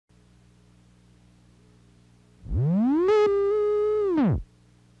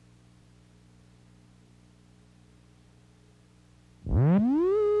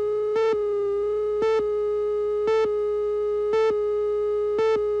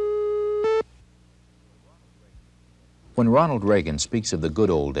When Ronald Reagan speaks of the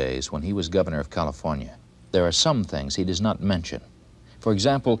good old days when he was governor of California, there are some things he does not mention. For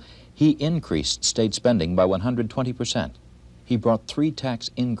example, he increased state spending by 120%. He brought 3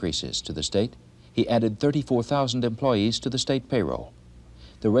 tax increases to the state. He added 34,000 employees to the state payroll.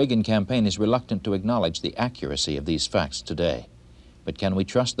 The Reagan campaign is reluctant to acknowledge the accuracy of these facts today. But can we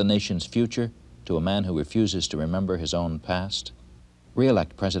trust the nation's future to a man who refuses to remember his own past?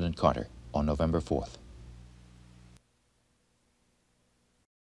 Re-elect President Carter on November 4th.